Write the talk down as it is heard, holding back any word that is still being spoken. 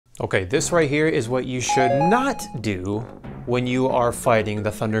Okay, this right here is what you should not do when you are fighting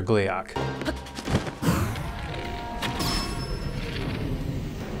the Thunder Gleeok.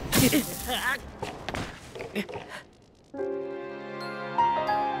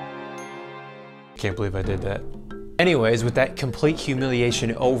 Can't believe I did that. Anyways, with that complete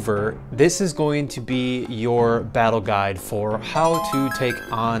humiliation over, this is going to be your battle guide for how to take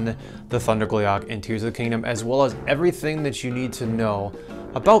on the Thunder Gleeok in Tears of the Kingdom, as well as everything that you need to know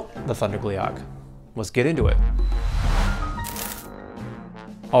about the Thunder Gleeok. Let's get into it.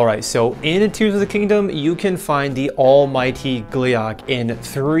 Alright, so in Tears of the Kingdom, you can find the almighty Gleeok in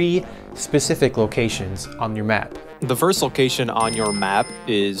 3 specific locations on your map. The first location on your map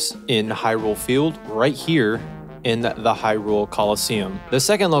is in Hyrule Field, right here in the Hyrule Coliseum. The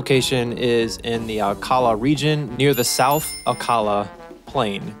second location is in the Akkala region, near the South Akkala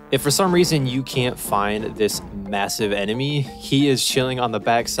Plain. If for some reason you can't find this massive enemy, he is chilling on the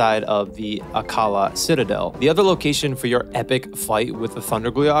backside of the Akkala Citadel. The other location for your epic fight with the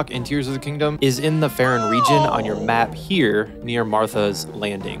Thunder Gleeok in Tears of the Kingdom is in the Faron region on your map here near Martha's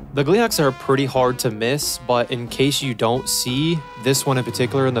Landing. The Gleeoks are pretty hard to miss, but in case you don't see this one in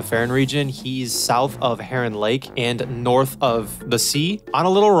particular in the Faron region, he's south of Heron Lake and north of the sea on a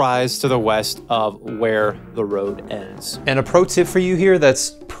little rise to the west of where the road ends. And a pro tip for you here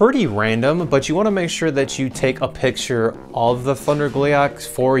that's pretty random, but you want to make sure that you take a picture of the Thunder Gleeok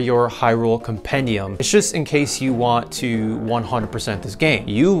for your Hyrule Compendium. It's just in case you want to 100% this game.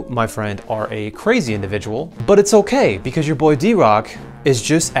 You, my friend, are a crazy individual, but it's okay because your boy D-Rock is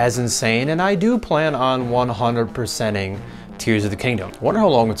just as insane, and I do plan on 100%ing Tears of the Kingdom. Wonder how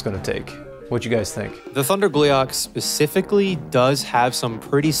long it's gonna take. What you guys think? The Thunder Gleeok specifically does have some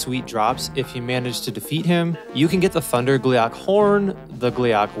pretty sweet drops if you manage to defeat him. You can get the Thunder Gleeok Horn, the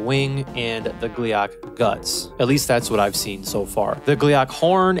Gleeok Wing, and the Gleeok Guts. At least that's what I've seen so far. The Gleeok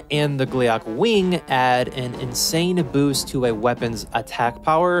Horn and the Gleeok Wing add an insane boost to a weapon's attack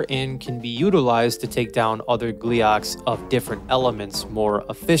power and can be utilized to take down other Gleeoks of different elements more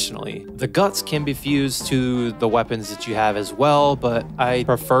efficiently. The Guts can be fused to the weapons that you have as well, but I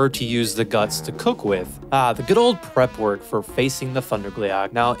prefer to use the Guts to cook with. The good old prep work for facing the Thunder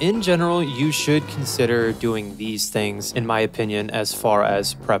Gleeok. Now, in general, you should consider doing these things, in my opinion, as far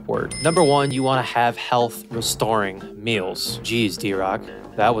as prep work. Number 1, you want to have health restoring meals. Jeez, D-Rock.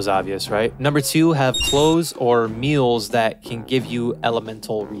 That was obvious, right? Number 2, have clothes or meals that can give you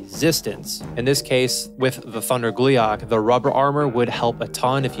elemental resistance. In this case, with the Thunder Gleeok, the rubber armor would help a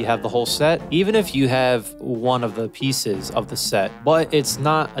ton if you have the whole set, even if you have one of the pieces of the set, but it's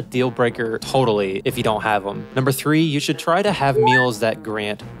not a deal breaker totally if you don't have them. Number 3, you should try to have meals that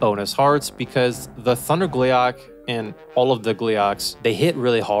grant bonus hearts because the Thunder Gleeok and all of the Gleeoks, they hit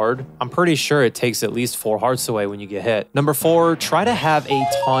really hard. I'm pretty sure it takes at least 4 hearts away when you get hit. Number 4, try to have a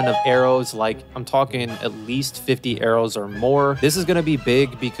ton of arrows, like I'm talking at least 50 arrows or more. This is gonna be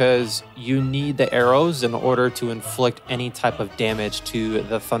big because you need the arrows in order to inflict any type of damage to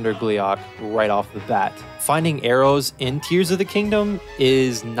the Thunder Gleeok right off the bat. Finding arrows in Tears of the Kingdom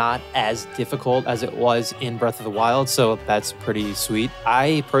is not as difficult as it was in Breath of the Wild, so that's pretty sweet.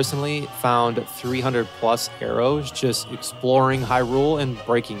 I personally found 300 plus arrows just exploring Hyrule and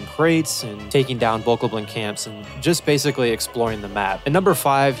breaking crates and taking down Bokoblin camps and just basically exploring the map. And number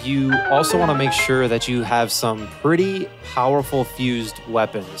 5, you also want to make sure that you have some pretty powerful fused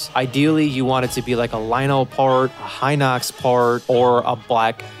weapons. Ideally, you want it to be like a Lino part, a Hinox part, or a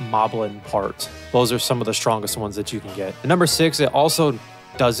Black Moblin part. Those are some of the strongest ones that you can get. And number 6, it also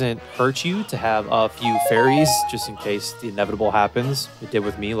doesn't hurt you to have a few fairies just in case the inevitable happens. It did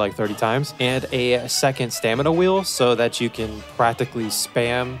with me like 30 times. And a second stamina wheel so that you can practically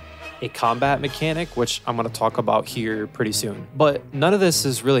spam a combat mechanic, which I'm going to talk about here pretty soon. But none of this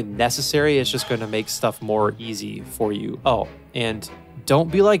is really necessary. It's just going to make stuff more easy for you. Oh, and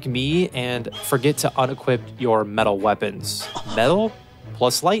don't be like me and forget to unequip your metal weapons. Metal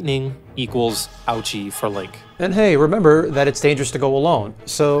plus lightning equals ouchie for Link. And hey, remember that it's dangerous to go alone.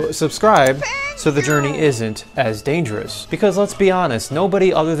 So subscribe so the journey isn't as dangerous. Because let's be honest,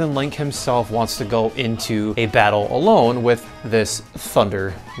 nobody other than Link himself wants to go into a battle alone with this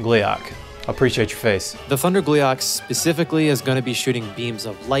Thunder Gleeok. Appreciate your face. The Thunder Gleeok specifically is going to be shooting beams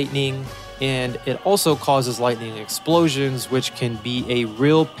of lightning, and it also causes lightning explosions, which can be a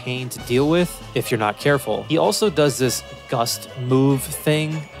real pain to deal with if you're not careful. He also does this gust move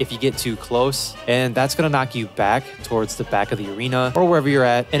thing if you get too close, and that's going to knock you back towards the back of the arena or wherever you're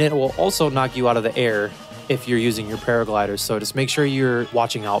at, and it will also knock you out of the air if you're using your paraglider, so just make sure you're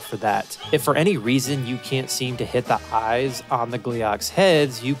watching out for that. If for any reason you can't seem to hit the eyes on the gleeoks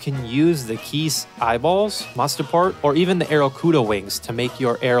heads, you can use the Keese eyeballs, monster part, or even the Arrokuda wings to make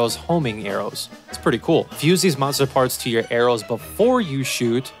your arrows homing arrows. It's pretty cool. Fuse these monster parts to your arrows before you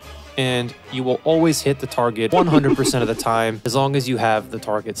shoot, and you will always hit the target 100% of the time as long as you have the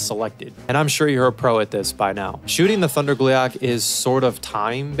target selected. And I'm sure you're a pro at this by now. Shooting the Thunder Gleeok is sort of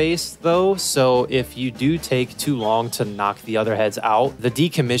time-based though, so if you do take too long to knock the other heads out, the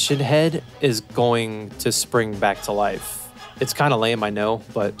decommissioned head is going to spring back to life. It's kind of lame, I know,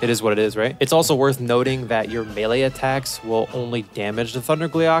 but it is what it is, right? It's also worth noting that your melee attacks will only damage the Thunder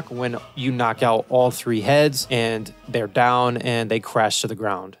Gleeok when you knock out all 3 heads and they're down and they crash to the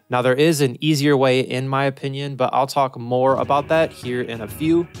ground. Now, there is an easier way in my opinion, but I'll talk more about that here in a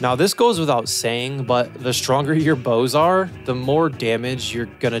few. Now, this goes without saying, but the stronger your bows are, the more damage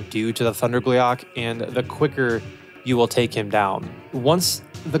you're gonna do to the Thunder Gleeok and the quicker you will take him down. Once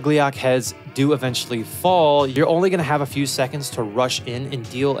the Gleeok heads do eventually fall, you're only going to have a few seconds to rush in and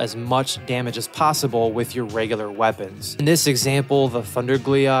deal as much damage as possible with your regular weapons. In this example, the Thunder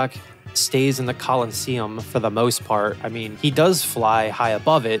Gleeok stays in the Colosseum for the most part. I mean, he does fly high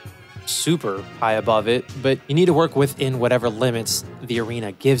above it, super high above it, but you need to work within whatever limits the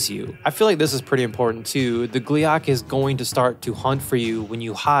arena gives you. I feel like this is pretty important too. The Gleeok is going to start to hunt for you when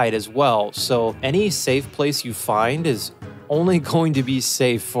you hide as well, so any safe place you find is only going to be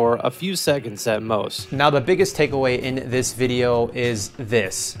safe for a few seconds at most. Now, the biggest takeaway in this video is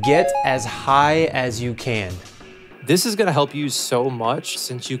this: get as high as you can. This is gonna help you so much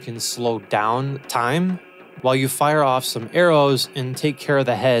since you can slow down time while you fire off some arrows and take care of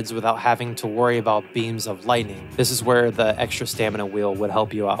the heads without having to worry about beams of lightning. This is where the extra stamina wheel would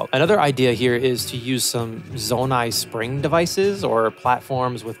help you out. Another idea here is to use some Zonai spring devices or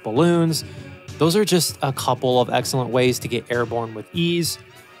platforms with balloons. Those are just a couple of excellent ways to get airborne with ease.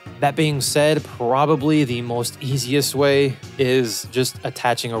 That being said, probably the most easiest way is just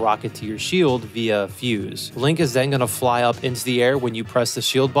attaching a rocket to your shield via fuse. Link is then gonna fly up into the air when you press the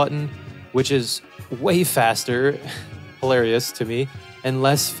shield button, which is way faster, hilarious to me, and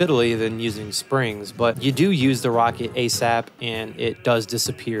less fiddly than using springs, but you do use the rocket ASAP and it does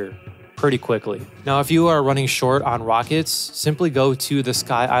disappear pretty quickly. Now, if you are running short on rockets, simply go to the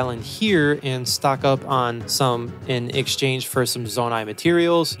Sky Island here and stock up on some in exchange for some Zonai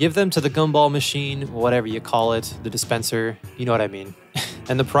materials. Give them to the gumball machine, whatever you call it, the dispenser, you know what I mean.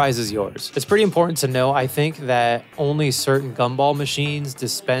 And the prize is yours. It's pretty important to know, I think, that only certain gumball machines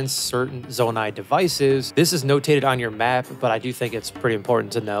dispense certain Zonai devices. This is notated on your map, but I do think it's pretty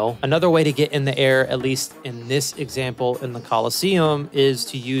important to know. Another way to get in the air, at least in this example in the Colosseum, is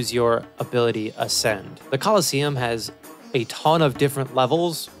to use your ability Ascend. The Colosseum has a ton of different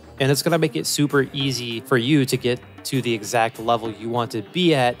levels, and it's gonna make it super easy for you to get to the exact level you want to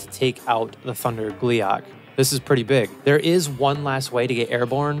be at to take out the Thunder Gleeok. This is pretty big. There is one last way to get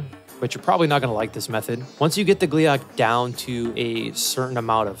airborne, but you're probably not gonna like this method. Once you get the Gleeok down to a certain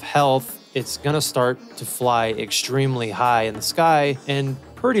amount of health, it's gonna start to fly extremely high in the sky and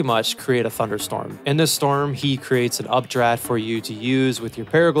pretty much create a thunderstorm. In this storm, he creates an updraft for you to use with your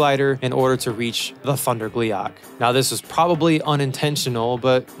paraglider in order to reach the Thunder Gleeok. Now, this is probably unintentional,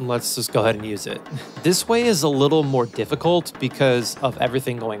 but let's just go ahead and use it. This way is a little more difficult because of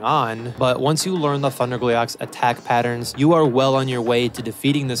everything going on, but once you learn the Thunder Gleeok's attack patterns, you are well on your way to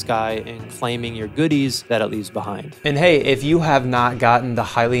defeating this guy and claiming your goodies that it leaves behind. And hey, if you have not gotten the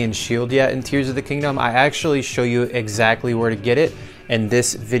Hylian shield yet in Tears of the Kingdom, I actually show you exactly where to get it in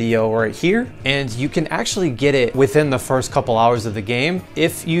this video right here, and you can actually get it within the first couple hours of the game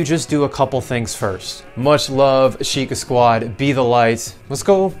if you just do a couple things first. Much love, Sheikah Squad, be the light. Let's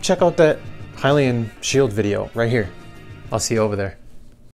go check out that Hylian shield video right here. I'll see you over there.